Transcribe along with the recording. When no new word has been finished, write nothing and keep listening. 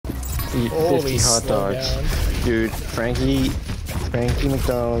eat 50 hot dogs. Dude, Frankie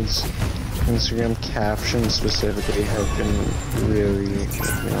Macdonald's Instagram captions specifically have been really making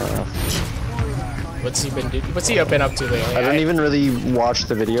me laugh. What's he been up to lately? I don't even really watch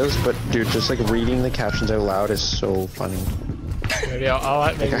the videos, but dude, just like reading the captions out loud is so funny. Maybe I'll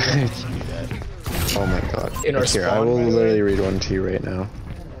maybe do that. Oh my god. In our Here, spawn, I will by the way. literally read one to you right now.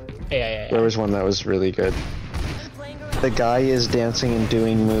 Yeah. There was one that was really good. The guy is dancing and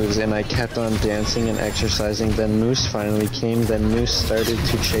doing moves, and I kept on dancing and exercising. Then Moose finally came. Then Moose started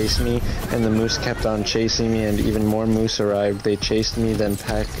to chase me, and the Moose kept on chasing me, and even more Moose arrived. They chased me, then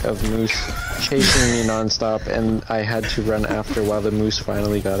pack of Moose chasing me non-stop, and I had to run after while the Moose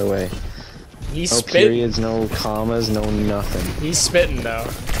finally got away. He's No spitting. periods, no commas, no nothing. He's spitting though.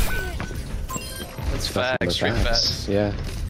 That's facts, straight facts. Yeah.